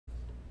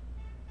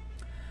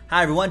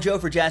Hi everyone, Joe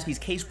for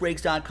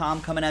JaspysCaseBreaks.com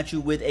coming at you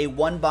with a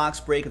one-box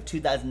break of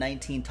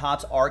 2019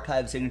 Topps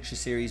Archive Signature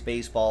Series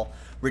Baseball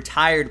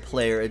Retired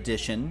Player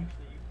Edition.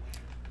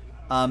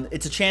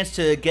 It's a chance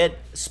to get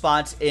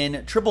spots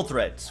in triple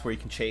threads where you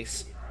can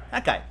chase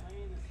that guy.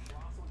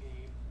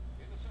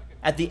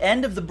 At the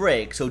end of the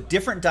break, so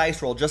different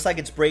dice roll, just like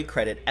it's break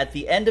credit, at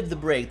the end of the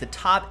break, the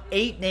top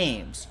 8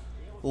 names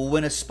will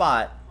win a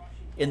spot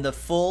in the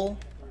full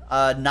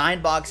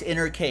 9-box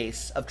inner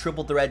case of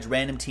Triple Threads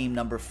Random Team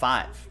number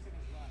 5.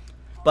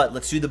 But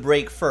let's do the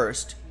break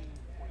first.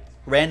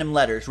 Random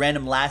letters,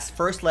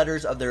 first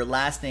letters of their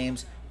last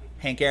names.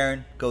 Hank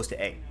Aaron goes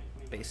to A,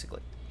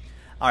 basically.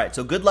 All right,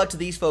 so good luck to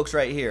these folks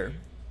right here.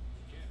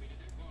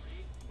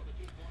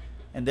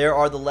 And there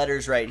are the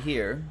letters right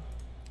here.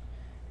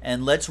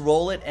 And let's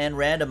roll it and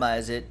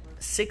randomize it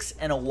 6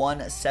 and a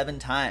 1 7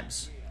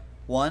 times.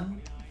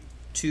 1,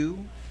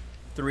 2,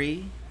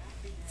 3,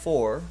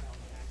 4,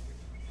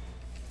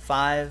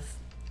 5,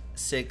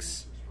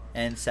 6,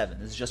 and 7.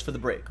 This is just for the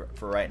break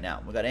for right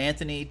now. We got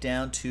Anthony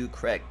down to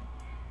Craig.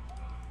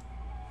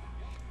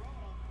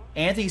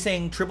 Anthony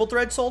saying triple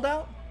thread sold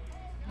out?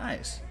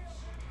 Nice.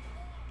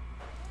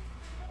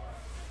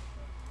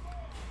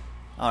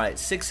 All right,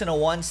 6 and a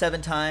 1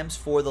 7 times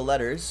for the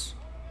letters.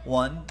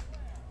 1,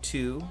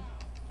 2,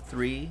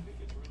 3,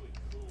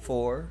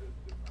 4,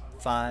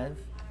 5,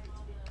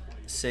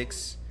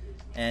 6,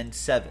 and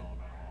 7.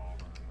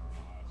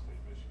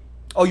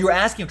 Oh, you were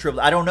asking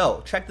triple. I don't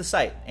know. Check the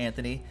site,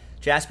 Anthony.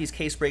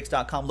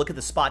 JaspysCaseBreaks.com. Look at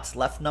the spots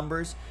left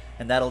numbers,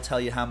 and that'll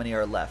tell you how many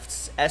are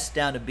left. S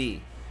down to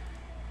B.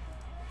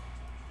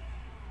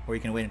 Or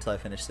you can wait until I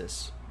finish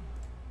this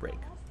break.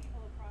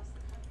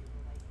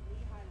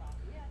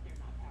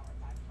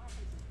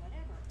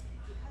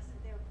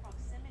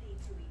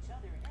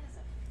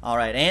 All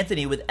right,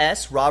 Anthony with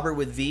S, Robert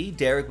with V,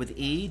 Derek with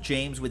E,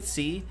 James with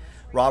C,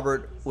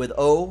 Robert with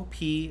O,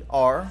 P,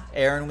 R,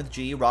 Aaron with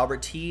G,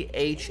 Robert T,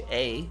 H,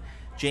 A,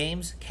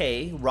 James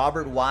K,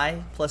 Robert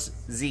Y plus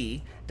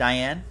Z,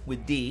 Diane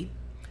with D,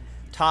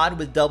 Todd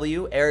with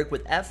W, Eric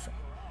with F,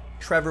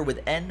 Trevor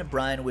with N,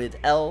 Brian with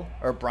L,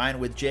 or Brian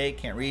with J,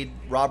 can't read,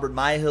 Robert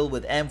Myhill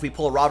with M. If we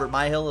pull Robert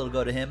Myhill, it'll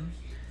go to him,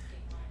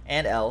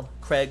 and L,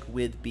 Craig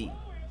with B.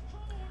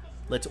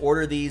 Let's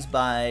order these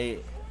by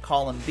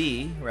column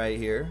B right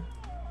here.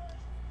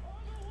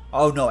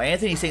 Oh no,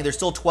 Anthony's saying there's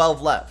still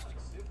 12 left.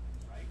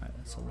 All right,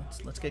 so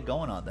let's get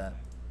going on that.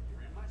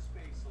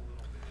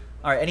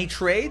 All right, any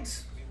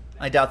trades?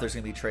 I doubt there's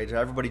going to be trades.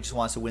 Everybody just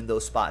wants to win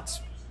those spots.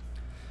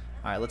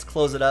 All right, let's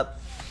close it up.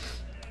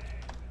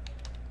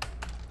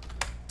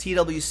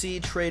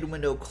 TWC trade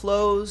window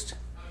closed.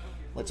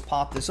 Let's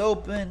pop this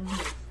open.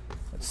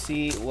 Let's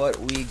see what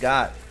we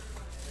got.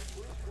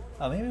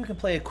 Oh, maybe we can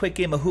play a quick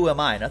game of Who Am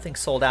I? Nothing's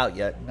sold out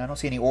yet. I don't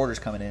see any orders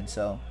coming in,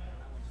 so.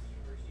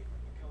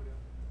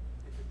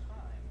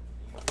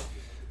 All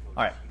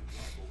right.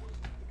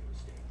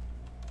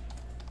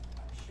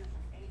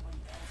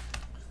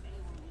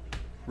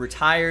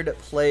 Retired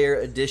Player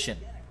Edition.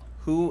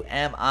 Who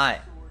am I?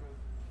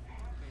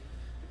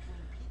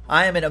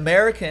 I am an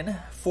American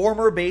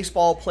former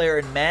baseball player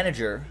and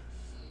manager.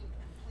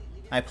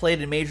 I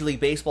played in Major League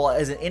Baseball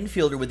as an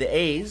infielder with the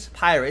A's,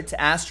 Pirates,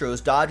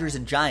 Astros, Dodgers,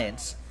 and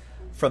Giants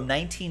from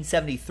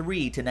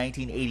 1973 to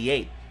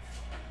 1988.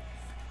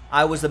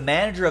 I was the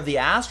manager of the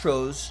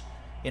Astros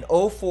in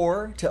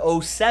 04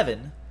 to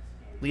 07,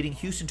 leading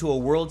Houston to a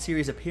World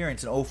Series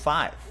appearance in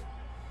 05.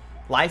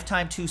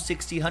 Lifetime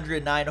 260,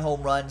 109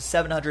 home runs,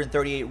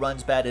 738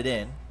 runs batted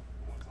in.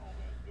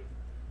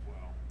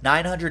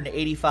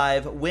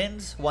 985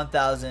 wins,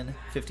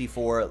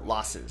 1,054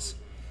 losses.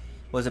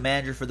 Was a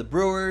manager for the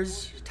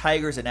Brewers,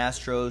 Tigers, and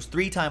Astros.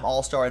 3-time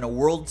All-Star and a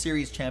World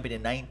Series champion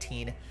in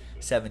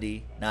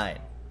 1979.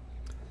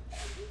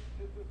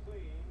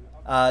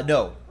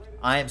 No,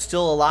 I am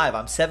still alive.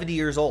 I'm 70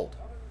 years old.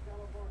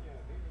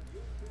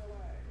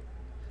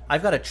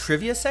 I've got a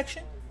trivia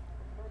section?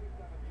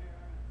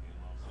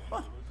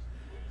 Huh.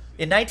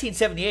 In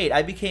 1978,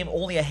 I became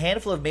only a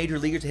handful of major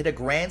leaguers to hit a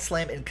grand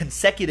slam in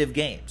consecutive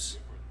games.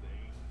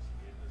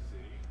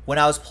 When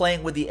I was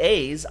playing with the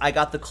A's, I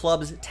got the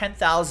club's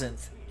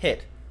 10,000th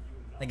hit.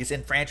 I think it's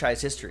in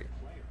franchise history.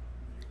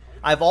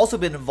 I've also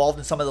been involved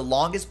in some of the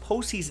longest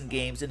postseason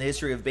games in the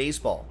history of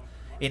baseball.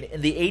 In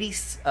the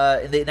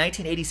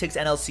 1986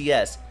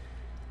 NLCS,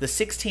 the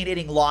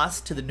 16-inning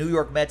loss to the New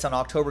York Mets on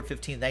October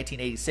 15,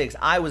 1986,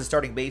 I was a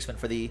starting baseman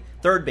for the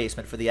third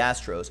baseman for the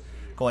Astros,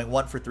 going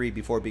 1 for 3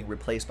 before being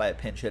replaced by a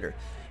pinch hitter.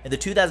 In the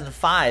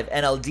 2005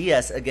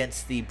 NLDS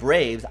against the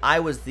Braves, I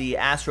was the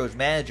Astros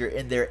manager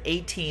in their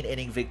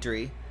 18-inning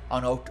victory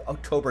on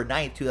October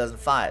 9,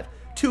 2005.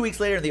 2 weeks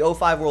later in the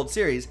 05 World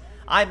Series,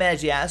 I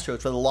managed the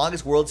Astros for the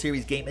longest World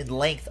Series game in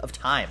length of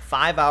time,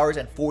 5 hours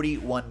and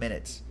 41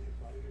 minutes.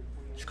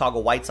 Chicago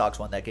White Sox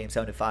won that game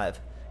 7-5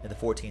 in the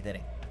 14th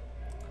inning.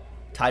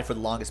 Tied for the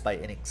longest by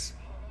innings.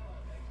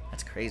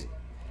 That's crazy.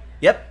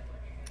 Yep.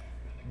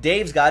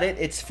 Dave's got it.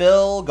 It's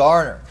Phil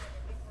Garner.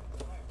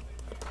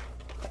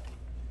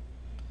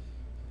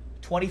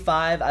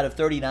 25 out of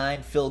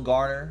 39, Phil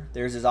Garner.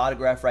 There's his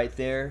autograph right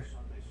there.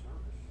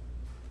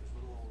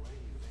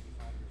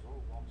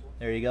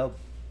 There you go.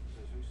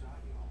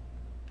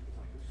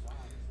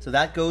 So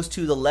that goes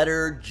to the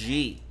letter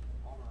G.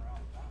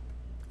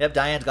 Yep,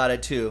 Diane's got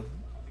it too.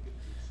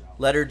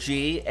 Letter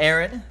G.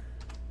 Aaron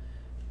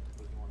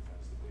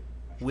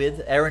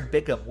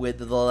Bickham with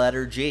the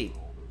letter G.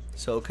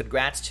 So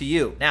congrats to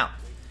you. Now,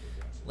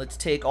 let's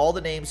take all the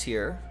names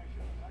here.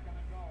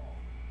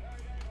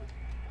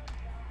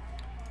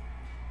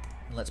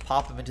 And let's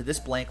pop them into this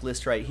blank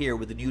list right here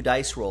with the new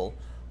dice roll.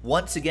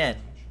 Once again,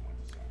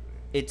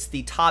 it's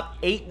the top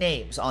 8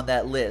 names on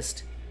that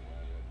list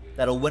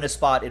that'll win a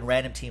spot in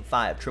Random Team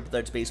 5. Triple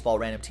Threats Baseball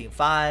Random Team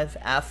 5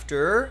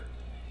 after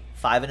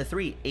 5 and a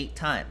 3, 8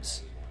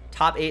 times.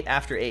 Top 8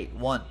 after 8.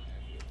 1,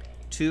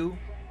 2,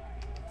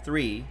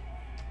 3,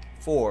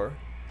 4,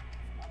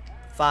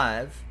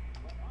 5,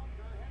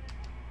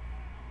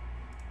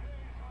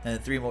 and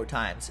then 3 more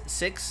times.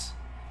 6,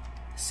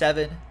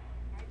 7,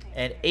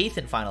 and 8th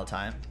and final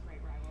time.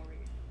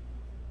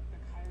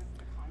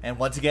 And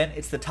once again,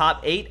 it's the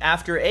top 8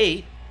 after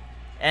 8.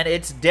 And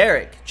it's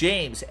Derek,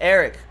 James,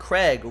 Eric,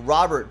 Craig,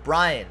 Robert,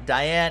 Brian,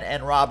 Diane,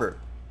 and Robert.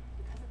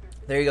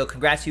 There you go.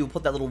 Congrats to you. We'll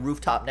put that little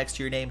rooftop next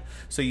to your name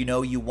so you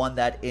know you won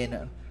that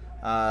in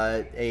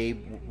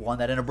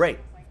a break.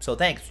 So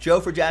thanks. Joe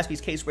for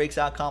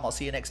JaspysCaseBreaks.com. I'll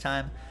see you next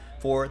time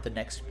for the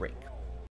next break.